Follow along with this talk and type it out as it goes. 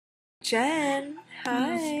Jen,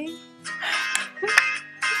 hi.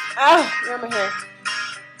 Oh, you're my hair.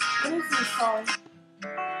 What is this song?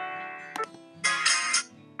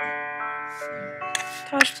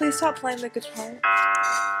 Tosh, please stop playing the guitar.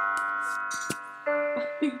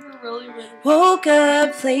 You're really. Woke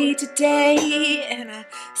up late today and I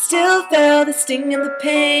still felt the sting and the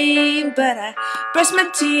pain, but I brushed my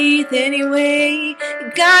teeth anyway,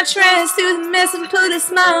 got dressed through the mess and put a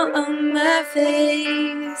smile on my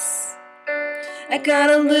face. I got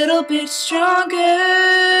a little bit stronger.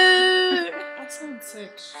 That sounds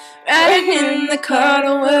sick. Riding in the car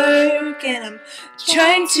to work, and I'm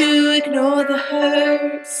trying to ignore the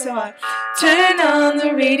hurt. So I turn on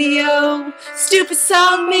the radio. Stupid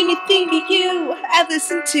song made me think of you. I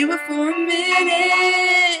listened to it for a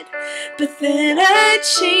minute, but then I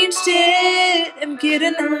changed it. I'm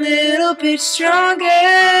getting a little bit stronger,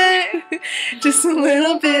 just a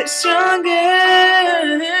little bit stronger.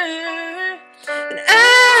 And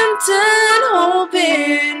I'm done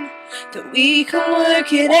hoping that we can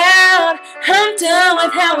work it out. I'm done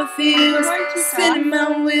with how it feels, spinning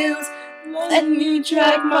my wheels, letting you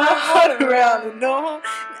drag my heart around and all.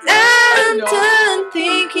 I'm done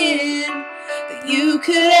thinking that you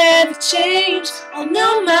could ever change. I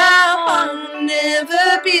know my heart will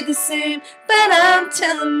never be the same, but I'm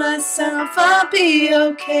telling myself I'll be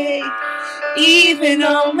okay, even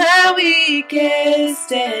on my weakest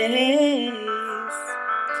days.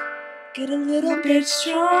 Get a little bit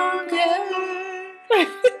stronger.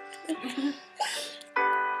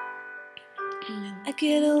 I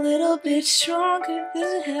get a little bit stronger.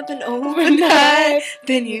 Doesn't happen overnight.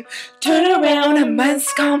 Then you turn around a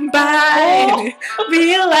month's gone by and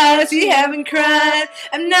realize you haven't cried.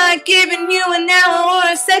 I'm not giving you an hour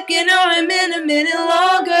or a second or a minute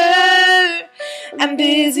longer. I'm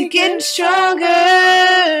busy getting stronger.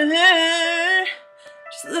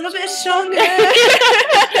 Just a little bit stronger.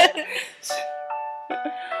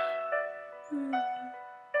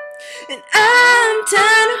 And I'm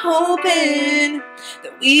done hoping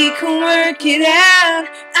that we can work it out.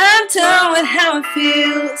 I'm done with how it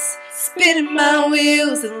feels, spinning my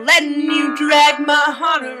wheels and letting you drag my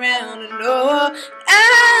heart around. And oh,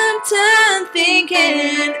 I'm done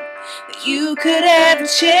thinking that you could ever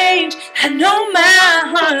change. I know my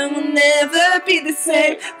heart will never be the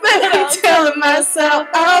same, but I'm telling myself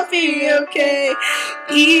I'll be okay,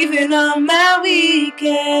 even on my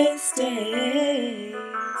weakest days.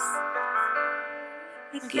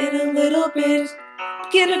 I get a little bit,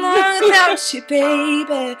 get along without you,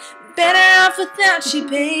 baby. Better off without you,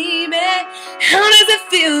 baby. How does it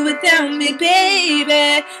feel without me,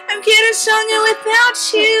 baby? I'm getting stronger without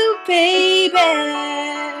you, baby.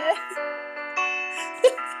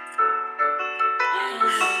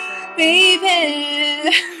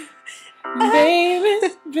 Baby. Baby,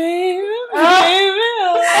 baby,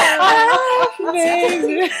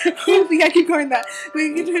 baby, I keep going that.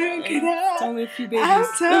 We can work it out. It's only a few babies. I'm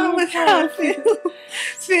done with how I feel,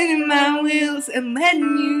 spinning my wheels and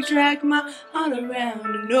letting you drag my heart around.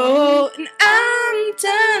 And oh, and I'm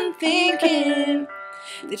done thinking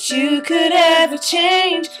that you could ever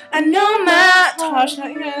change. I know my Tosh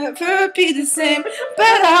not ever be the same,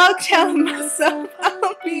 but I'll tell myself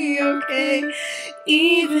I'll be okay,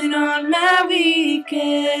 even on my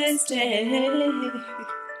weakest days.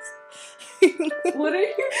 What are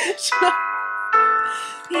you?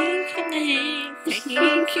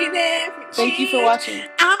 Thank you for watching.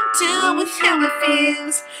 I'm done with how it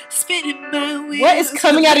feels, spinning my wheels. What is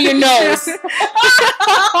coming out of your nose?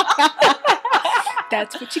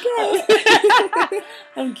 That's what you get.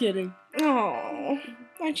 I'm kidding. Oh,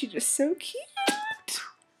 aren't you just so cute?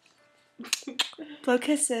 Blow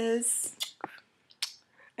kisses.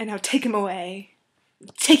 And now take him away. I'm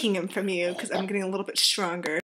taking him from you because I'm getting a little bit stronger.